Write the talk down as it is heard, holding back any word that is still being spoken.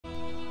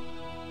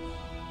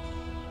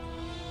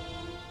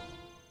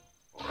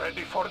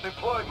for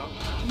deployment.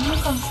 New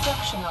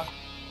construction options.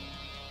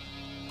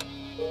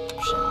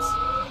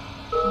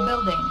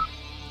 Building.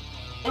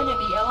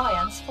 Enemy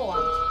alliance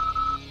formed.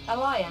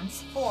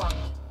 Alliance formed.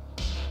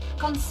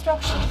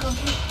 Construction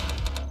complete.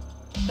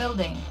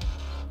 Building.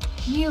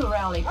 New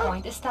rally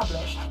point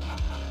established.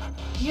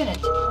 Unit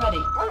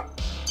ready.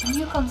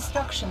 New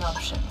construction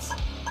options.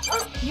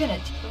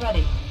 Unit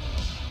ready.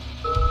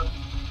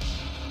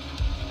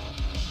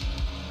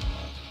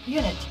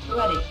 Unit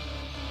ready.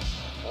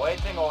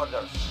 Waiting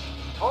orders.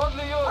 For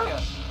the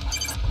Union.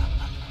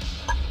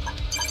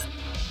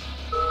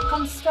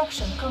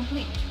 Construction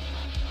complete.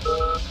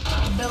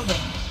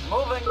 Building.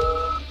 Moving.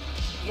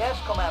 Yes,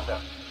 Commander.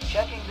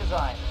 Checking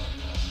designs.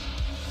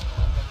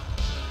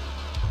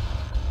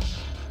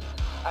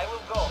 I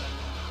will go.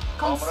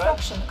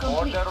 Construction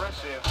complete. Order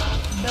received.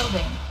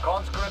 Building.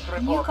 Conscript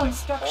reporting. New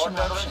construction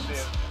Order options.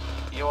 received.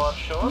 You are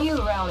sure? New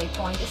rally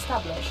point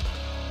established.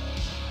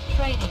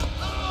 Training.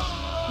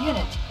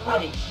 Unit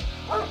ready.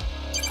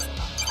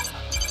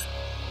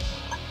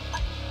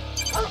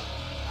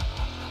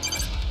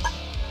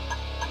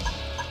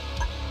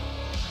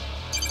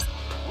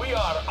 We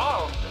are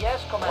armed.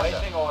 Yes, Commander.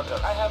 Waiting order.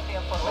 I have the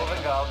information.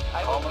 Moving out.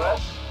 I will go.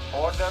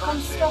 Order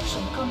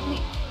Construction received.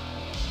 complete.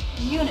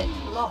 Unit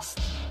lost.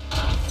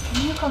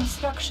 New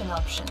construction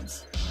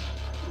options.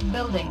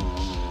 Building.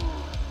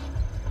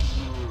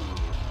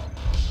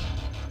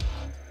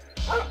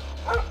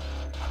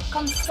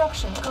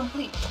 Construction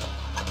complete.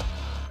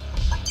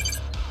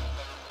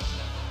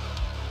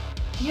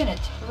 Unit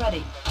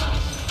ready.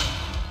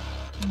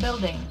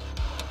 Building.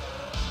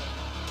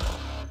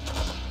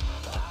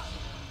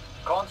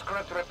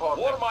 Conscript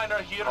reporting. War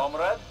miner here.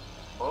 Comrade.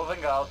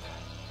 Moving out.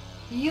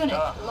 Unit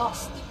Da.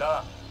 lost.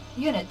 Da.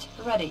 Unit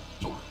ready.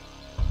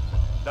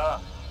 Da.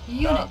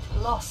 Unit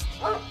lost.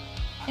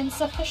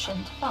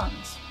 Insufficient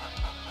funds.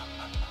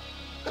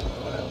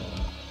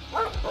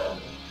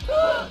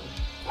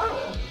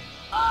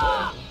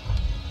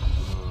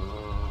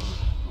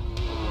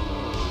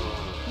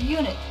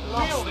 Unit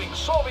lost. Building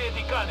Soviet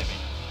economy.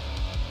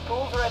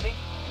 Tools ready.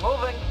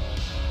 Moving.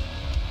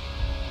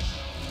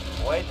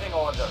 Waiting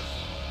orders.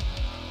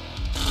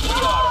 We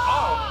are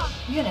armed.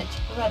 Unit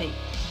ready.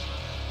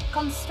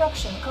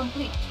 Construction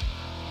complete.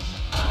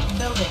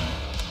 Building.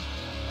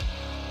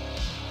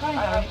 I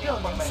Primary have the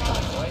building information.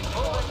 selected. Waiting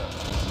orders.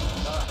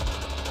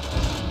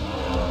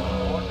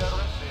 Order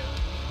received.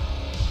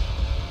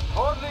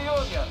 For the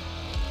Union.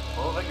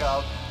 Moving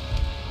out.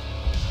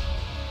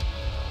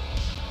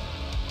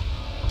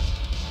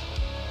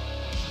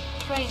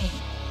 Training.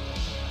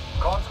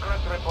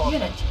 Conscript reporting.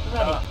 Unit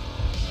ready.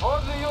 For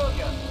the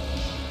Union.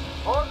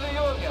 For the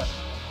Union.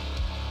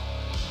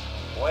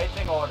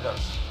 Waiting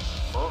orders.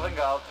 Moving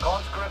out.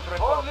 Conscript reporting.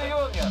 For the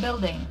Union.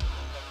 Building.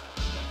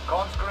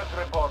 Conscript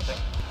reporting.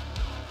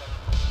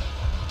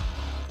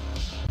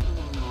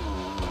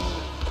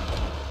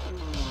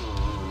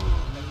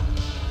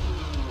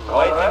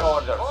 Waiting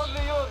orders. For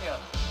the Union.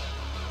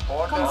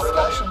 Order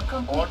Construction received.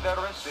 complete. Order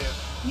received.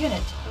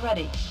 Unit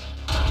ready.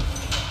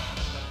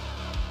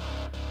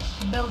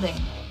 Building.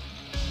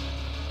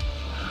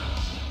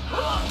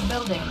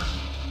 Building.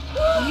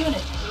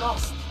 Unit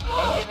lost.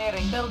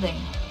 Engineering. Building.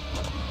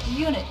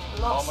 Unit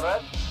lost.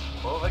 Comrade.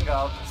 Moving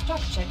out.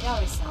 Structure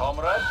garrison.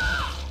 Comrade.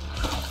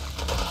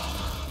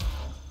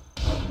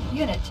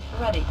 Unit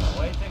ready.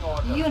 Waiting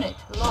order. Unit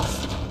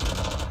lost.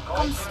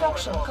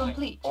 Construction reporting.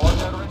 complete.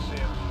 Order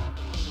received.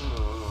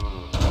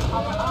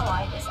 Our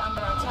ally is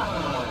under attack.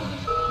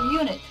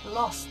 Unit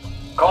lost.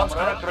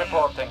 Conscript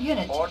reporting.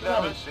 Unit Order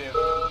ready. received.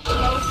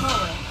 Low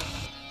power.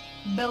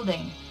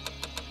 Building.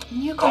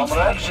 New Comrade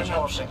construction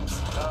reporting.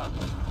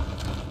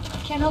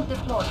 options. Cannot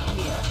deploy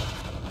here.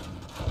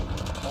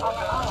 Our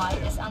ally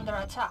is under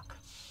attack.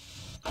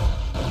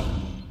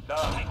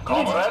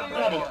 Comrade Unit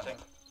ready. reporting.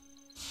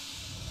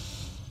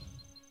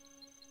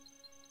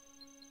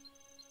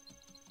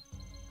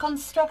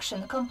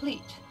 Construction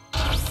complete.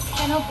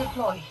 Cannot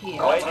deploy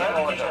here. Waiting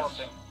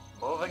orders.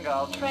 Moving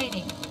out.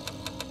 Training.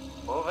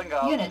 Moving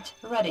out. Unit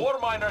ready. War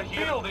miner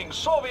here. Building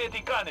Soviet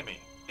economy.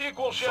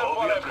 Equal share for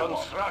Soviet everyone.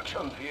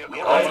 construction vehicle.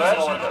 Comrade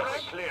Orders.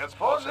 orders. Clear as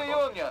For the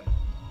possible. Union.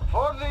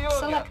 For the Union.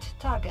 Select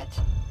target.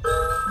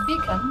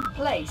 Beacon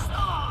placed.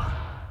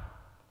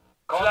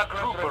 Flak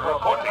Conscript trooper Our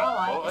reporting.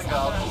 ally is Moving under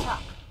out.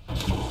 attack.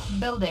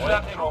 Building.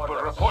 Flak Waiting trooper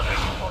orders. reporting.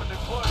 For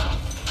deployment.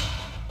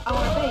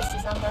 Our base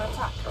is under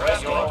attack.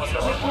 Ready orders.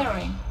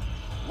 Repairing.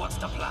 What's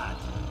the plan?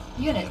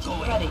 Unit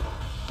ready.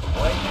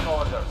 Waiting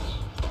orders.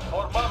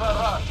 For Mother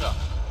Russia.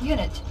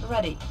 Unit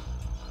ready.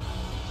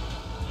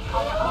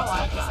 Our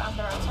ally is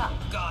under attack.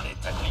 Got it.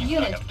 At least I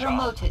Unit have job.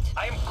 promoted.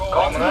 I'm going.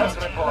 Comrade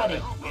Unit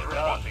reporting.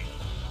 Reporting.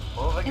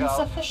 Moving out.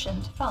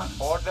 Insufficient funds.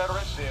 Order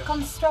received.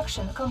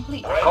 Construction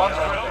complete.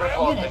 Conscript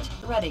reporting. Unit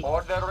ready.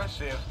 Order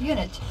received.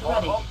 Unit For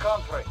ready. home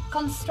country.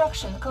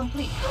 Construction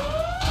complete.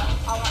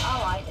 Our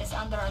ally is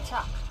under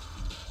attack.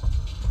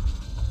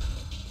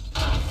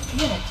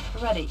 Unit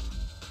ready.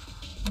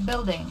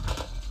 Building.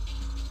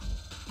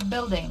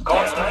 Building.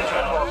 Conscript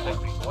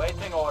reporting.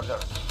 Waiting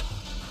orders.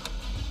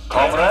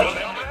 Comrade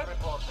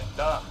reporting.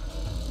 Da.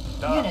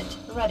 Da. Unit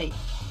ready. ready.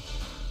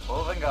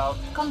 Moving out.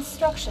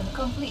 Construction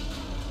complete.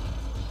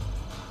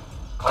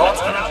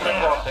 Constant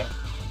reporting.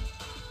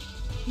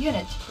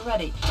 Unit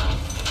ready.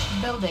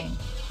 Building.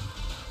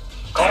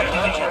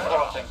 Constant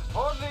reporting.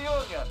 For the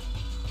Union.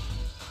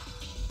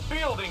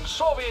 Building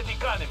Soviet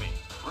economy.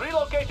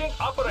 Relocating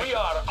operation. We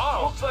are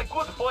armed. Looks like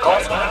good place.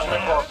 Constant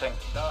reporting.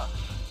 Da.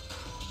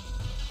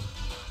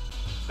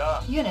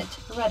 Unit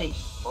ready.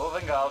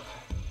 Moving out.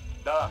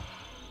 Da.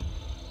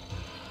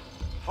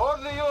 For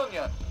the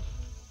Union.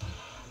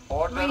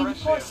 Order received.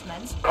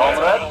 Reinforcements.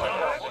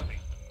 Comrade.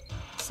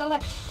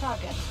 Select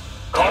target.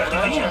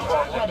 Comrade. Unit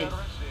ready.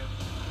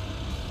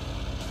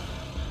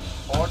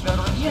 Order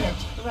received. Unit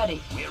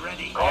ready. We're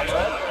ready.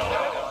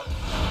 Comrade.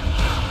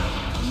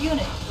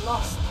 Unit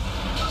lost.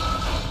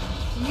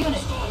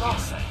 Unit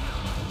lost.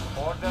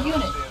 Order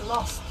Unit received.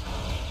 lost.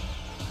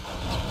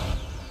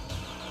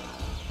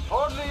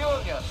 For the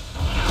Union.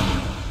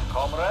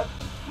 Comrade.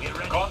 We're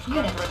ready. Conscript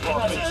Unit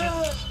reporting.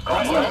 ready.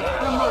 Comrade. Unit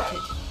promoted.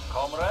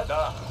 Comrade.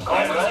 Da.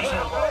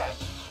 Comrade.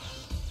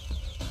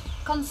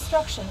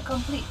 Construction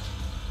complete.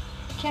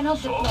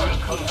 Cannot deploy Soviet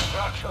here.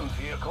 construction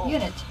vehicle.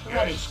 Unit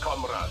ready. Yes,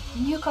 comrade.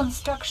 New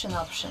construction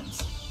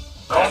options.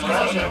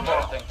 Conscript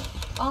reporting.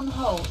 On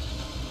hold.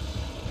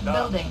 Da.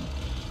 Building.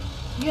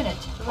 Unit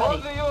For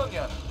ready. the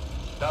Union.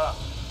 Da.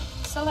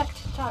 Select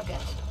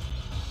target.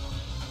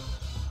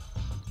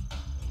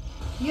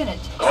 Unit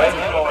Waiting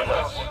ready.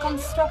 orders.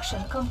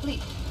 Construction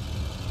complete.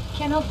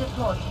 Cannot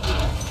deploy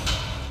here.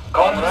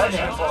 Comrade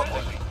Building.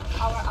 reporting.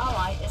 Our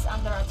ally is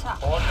under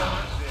attack. Order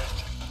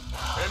received.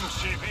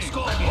 MCV.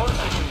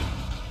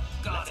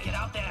 Let's get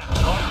out there.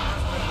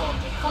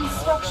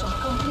 Construction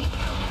complete.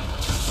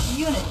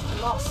 Unit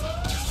lost.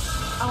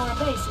 Our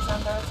base is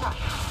under attack.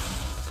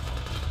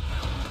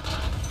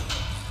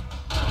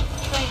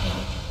 Training.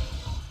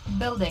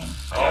 Building.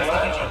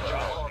 Comrade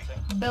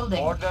reporting. Building.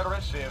 Order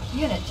received.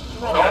 Unit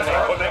ready.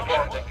 Comrade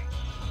reporting.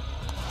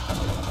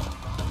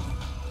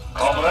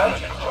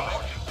 Comrade.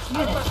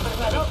 Unit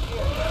ready.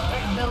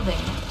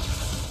 Building.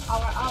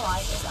 Our ally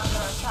is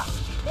under attack.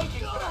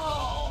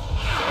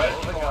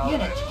 Moving out.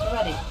 Unit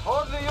ready.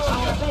 For the Our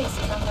Union. base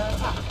is under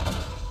attack.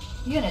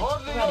 Unit For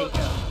the ready.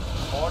 Union.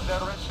 Order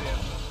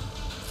received.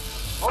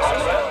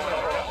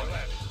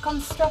 Comrade.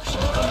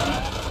 Construction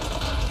complete.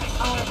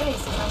 Our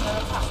base is under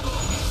attack.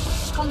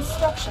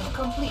 Construction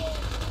complete.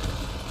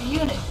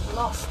 Unit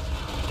lost.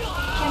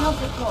 Cannot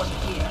deploy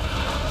here.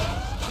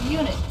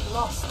 Unit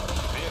lost.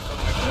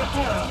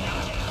 Repairing.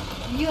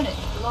 Unit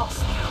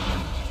lost.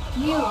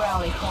 New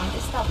rally point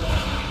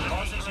established.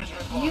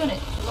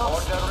 Unit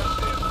lost. Order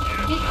received.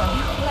 Beacon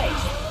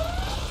placed.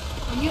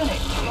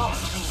 Unit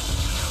lost.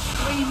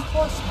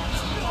 Reinforcements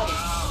ready.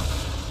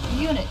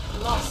 Unit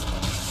lost.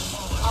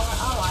 Our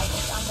ally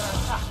is under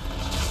attack.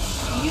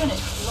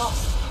 Unit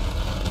lost.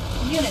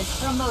 Unit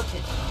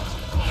promoted.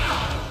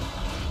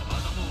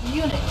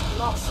 Unit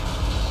lost.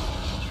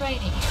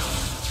 Training.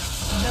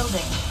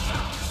 Building.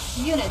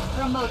 Unit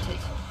promoted.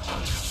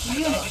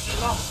 Unit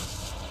lost.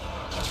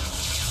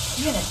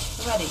 Unit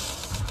ready.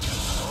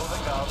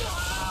 Moving out.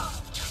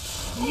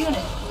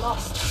 Unit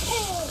lost.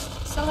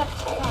 Select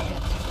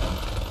target.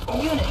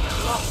 Unit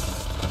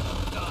lost.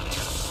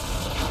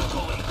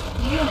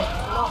 Unit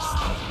lost.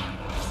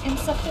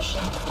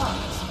 Insufficient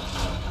funds.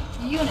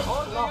 Unit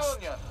For the lost.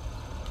 Union.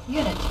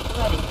 Unit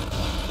ready.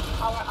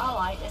 Our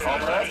ally is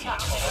under Comrade.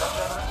 attack.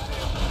 Order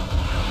received.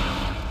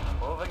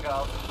 Moving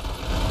out.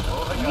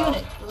 Moving out.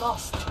 Unit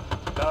lost.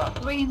 Da.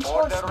 Order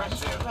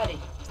Reinforcements received. ready.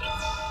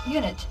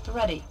 Unit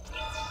ready.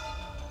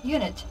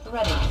 Unit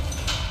ready.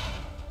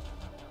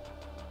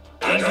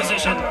 In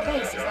position. Our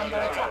base is under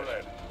attack.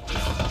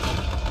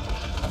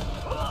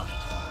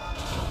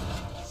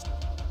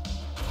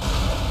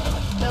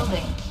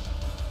 Building.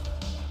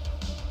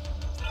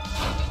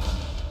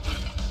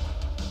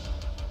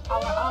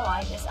 Our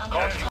ally is under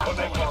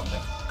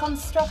attack.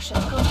 Construction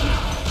complete.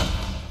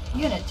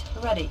 Unit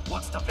ready.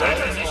 What's the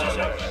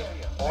position?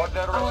 Order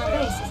Our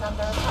received. base is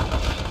under attack.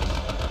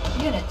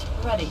 Unit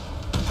ready.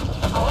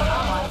 Our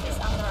ally is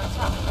under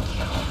attack.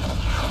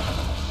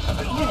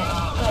 Unit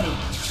ready.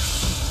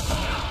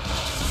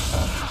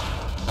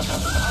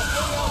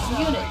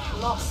 Unit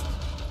lost.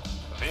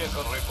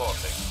 Vehicle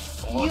reporting.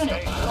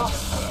 Unit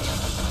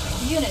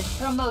lost. Unit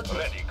promoted.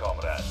 Ready,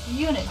 comrade.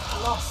 Unit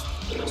lost.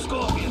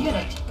 Scorpion.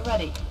 Unit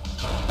ready.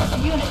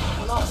 Unit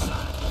lost.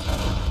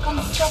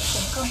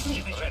 Construction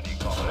complete. Ready,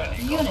 comrade.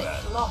 Unit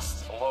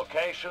lost.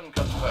 Location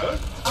confirmed.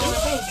 Our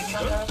base is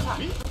under attack.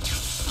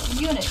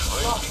 Unit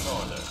lost.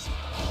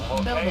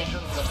 Order. Building. Location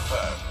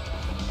confirmed.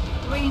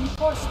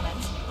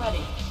 Reinforcements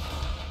ready.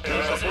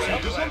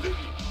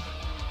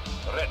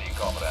 Ready,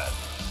 comrade.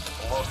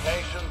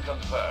 Location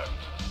confirmed.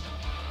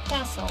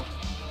 Cancelled.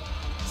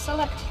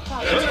 Select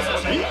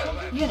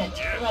target. Unit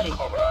ready.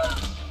 Comrade.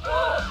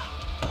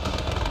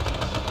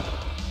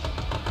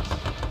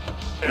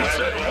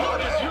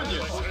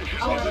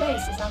 Our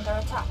base is under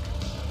attack.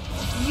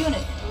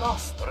 Unit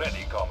lost.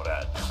 Ready,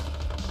 comrade.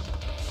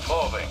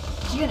 Moving.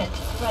 Unit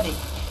ready.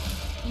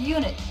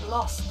 Unit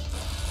lost.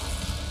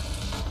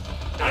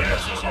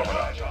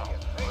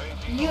 Comrade.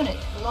 Unit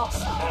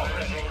lost.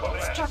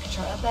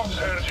 Structure abandoned.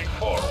 Surging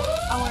forward.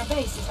 Our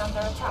base is under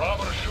attack.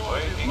 Rubber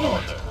shooting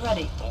Unit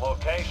ready.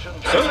 Location.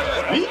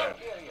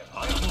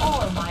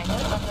 Ore miner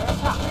under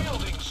attack.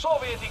 Building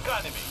Soviet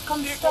economy.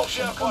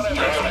 Construction Equal share complete.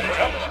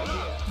 forever.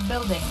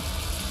 Building.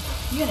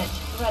 Unit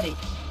ready.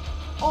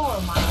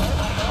 Ore miner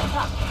under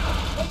attack.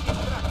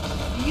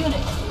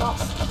 Unit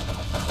lost.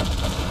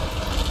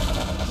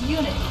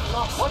 Unit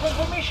lost. What is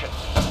the mission?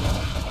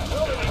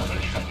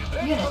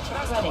 Unit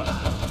ready.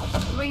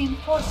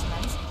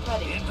 Reinforcements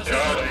ready. Yes,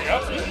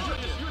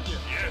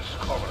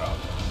 comrade.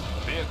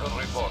 Vehicle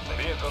reporting.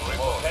 Vehicle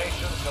reporting.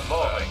 Location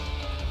confirmed.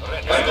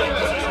 Ready.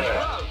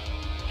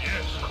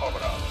 Yes,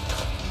 comrade.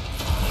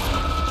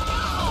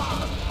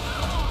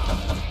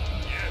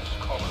 Yes,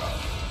 comrade.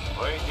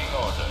 Waiting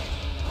order.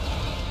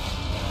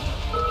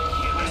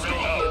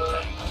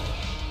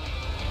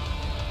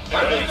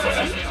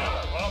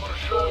 Rubber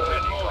shoe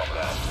ready,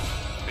 comrade.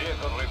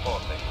 Vehicle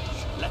reporting.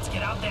 Let's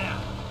get out there.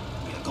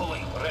 We're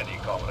going. Ready,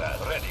 comrade.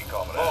 Ready,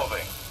 comrade.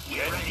 Moving.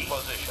 Getting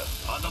position.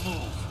 On the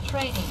move.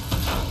 Training.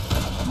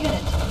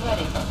 Unit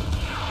ready.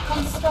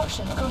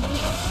 Construction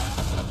complete.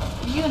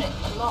 Unit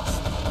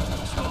lost.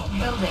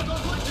 Building.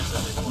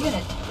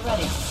 Unit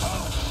ready.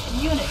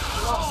 Unit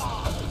lost.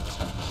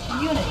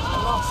 Unit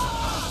lost.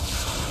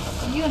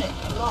 Unit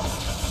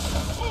lost.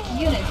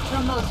 Unit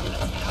promoted.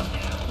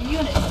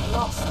 Unit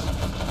lost.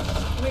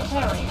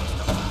 Repairing.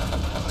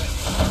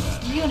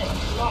 Unit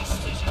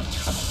lost.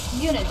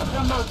 Unit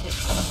promoted.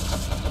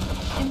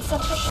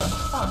 Insufficient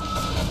funds.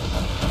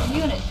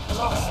 Unit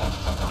lost.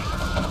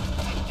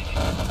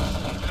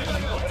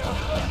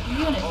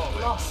 Unit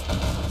lost.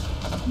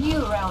 New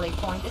rally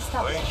point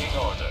established. Waiting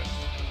order.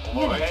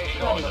 Unit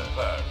Waiting ready. order,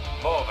 sir.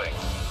 Moving.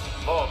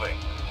 Moving.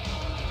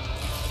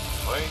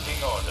 Waiting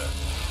order.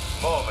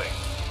 Moving.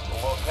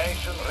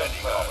 Location ready,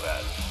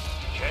 comrade.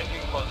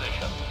 Changing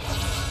position.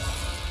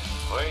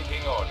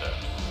 Waiting order.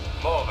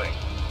 Moving.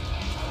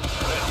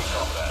 Ready,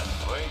 comrade.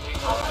 Waiting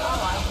Our order.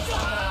 ally is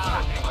under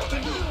attack.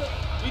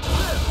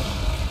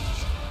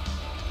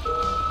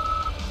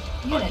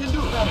 Unit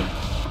ready.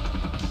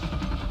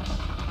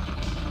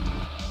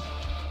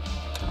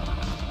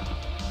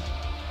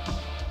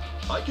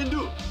 I can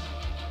do.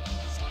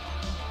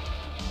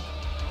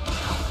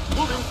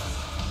 Moving.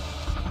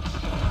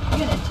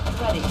 Unit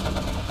ready.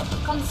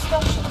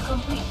 Construction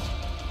complete.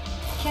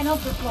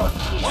 Cannot deploy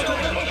here. I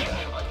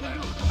can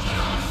do.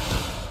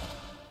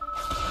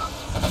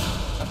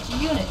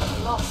 Unit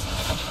lost.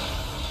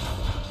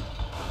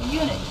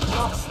 Unit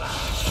lost.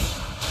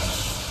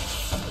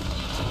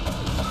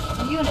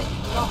 Unit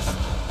lost.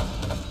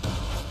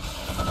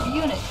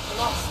 Unit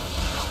lost.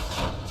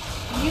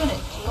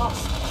 Unit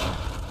lost.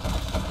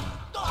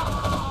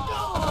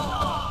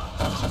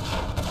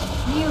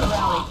 New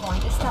rally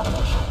point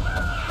established.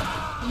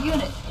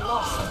 Unit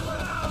lost.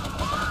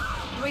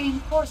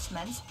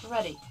 Reinforcements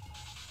ready.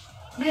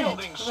 Unit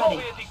Building ready.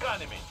 Soviet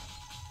economy.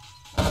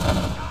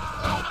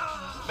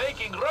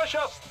 Making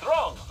Russia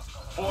strong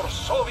for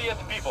Soviet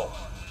people.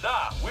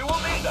 Da, we will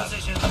need that.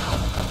 Position.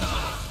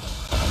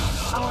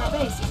 Our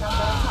base is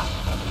under attack.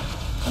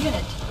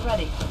 Unit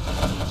ready.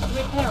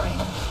 Repairing.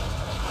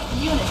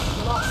 Unit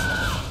lost.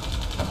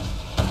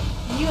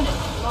 Unit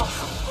lost.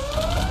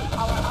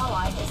 Our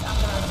ally is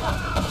under attack.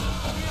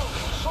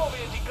 Building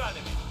Soviet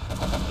economy.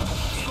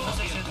 In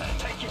position.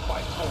 Take it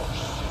by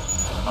force.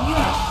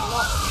 Unit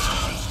lost.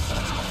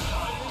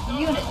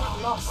 Unit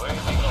lost.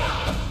 Waiting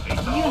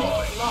order.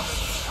 Unit lost.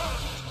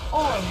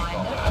 Ore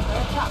miner under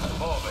attack.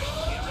 Moving.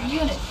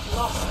 Unit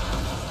lost.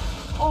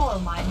 Ore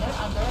miner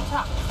under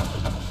attack.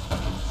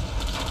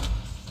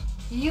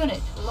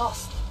 Unit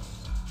lost.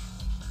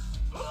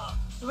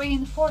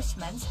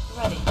 Reinforcements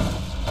ready.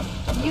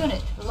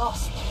 Unit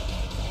lost.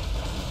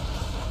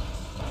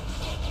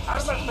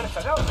 Armored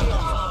personnel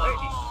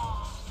ready.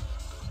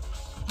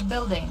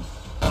 Building.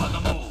 On the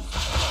move.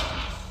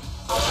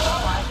 Our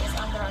ally is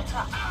under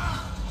attack.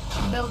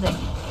 Building.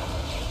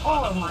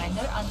 Ore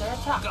miner under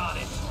attack. Got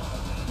it.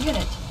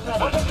 Unit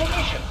What is ready. the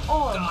mission?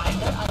 Ore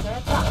miner under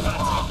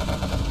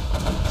attack.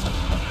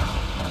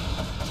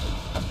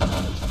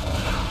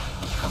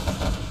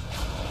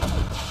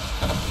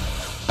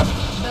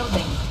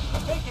 Building.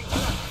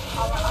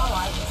 Our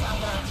ally is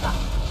under attack.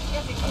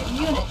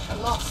 Unit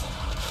lost.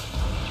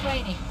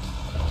 Training.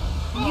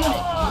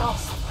 Unit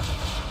lost.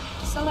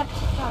 Select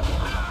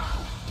target.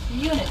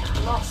 Unit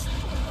lost.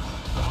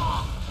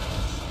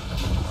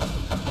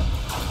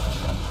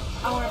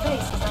 Our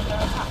base is under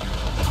attack.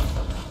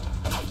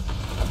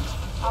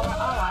 Our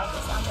ally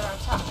is under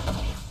attack.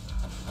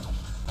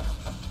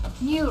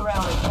 New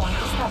rally point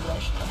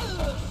established.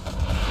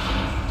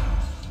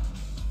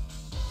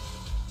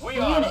 We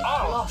are Unit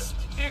armed. lost.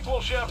 Equal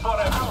share Our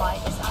forever. ally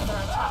is under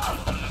attack.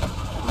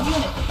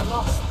 Unit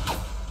lost.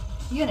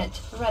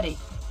 Unit ready.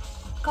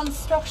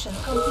 Construction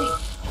complete.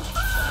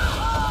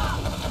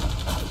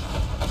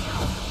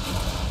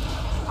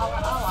 Our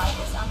ally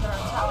is under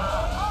attack.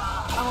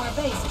 Our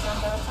base is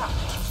under attack.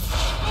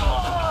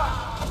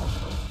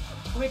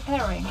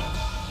 Repairing.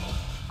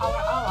 Our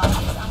ally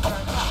is under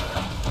attack.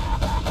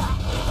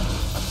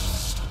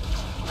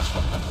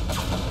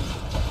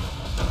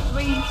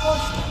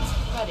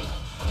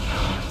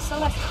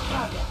 Select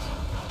target.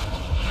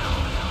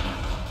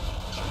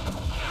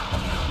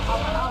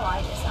 Our ally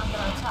is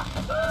under attack.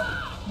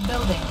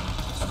 Building.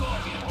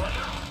 Scorpion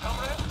order,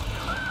 comrade.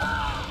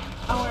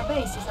 Our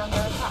base is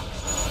under attack.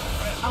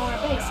 Our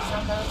base is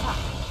under attack.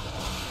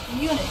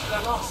 Unit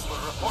lost.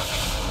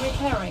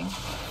 Repairing.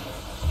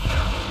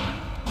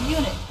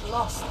 Unit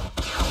lost.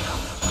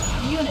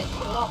 Unit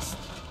lost.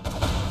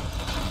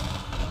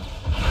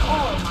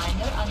 Ore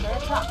miner under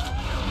attack.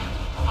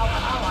 Our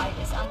ally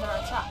is under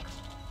attack.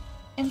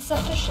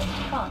 Insufficient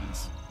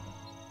funds.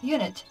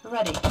 Unit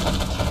ready.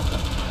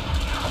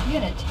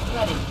 Unit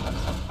ready.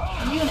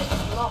 Unit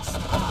lost.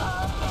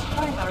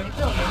 Primary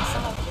building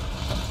selected.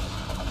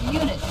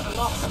 Unit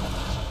lost.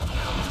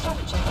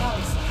 Structure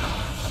garrison.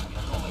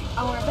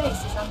 Our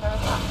base is under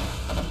attack.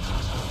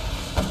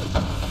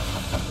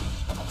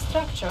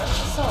 Structure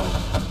sold.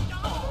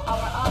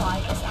 Our ally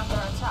is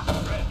under attack.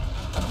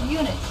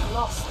 Unit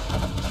lost.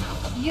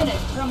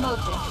 Unit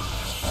promoted.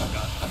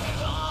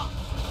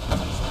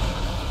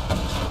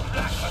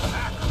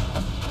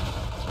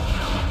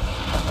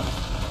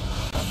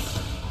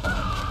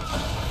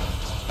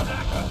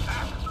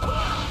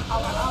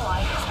 Our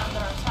ally is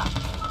under attack.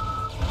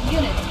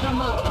 Unit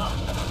promoted.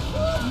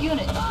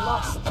 Unit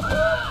lost.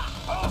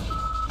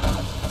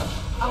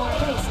 Our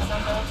base is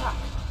under attack.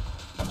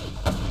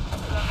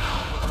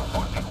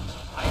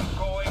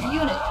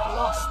 Unit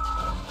lost.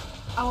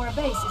 Our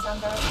base is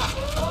under attack.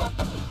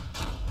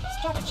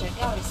 Structure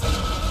garrison.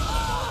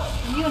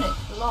 Unit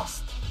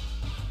lost.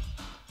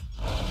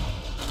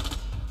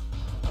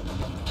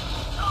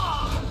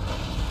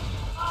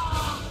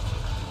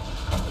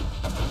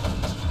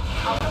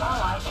 Our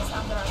ally is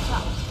under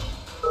attack.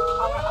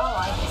 Our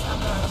ally is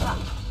under attack.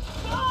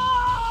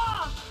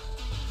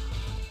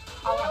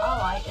 Our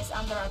ally is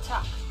under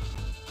attack.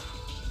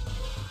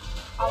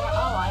 Our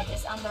ally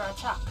is under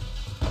attack.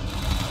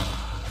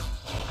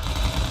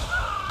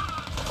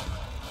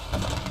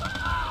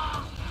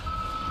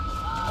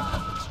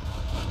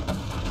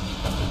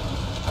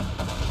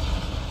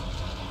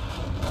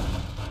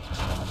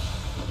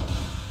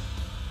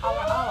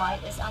 Our ally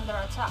is under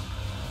attack.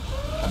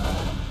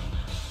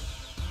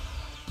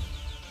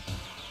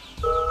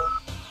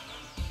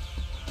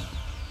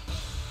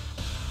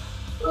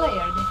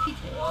 Player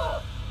defeated.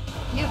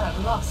 You have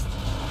lost.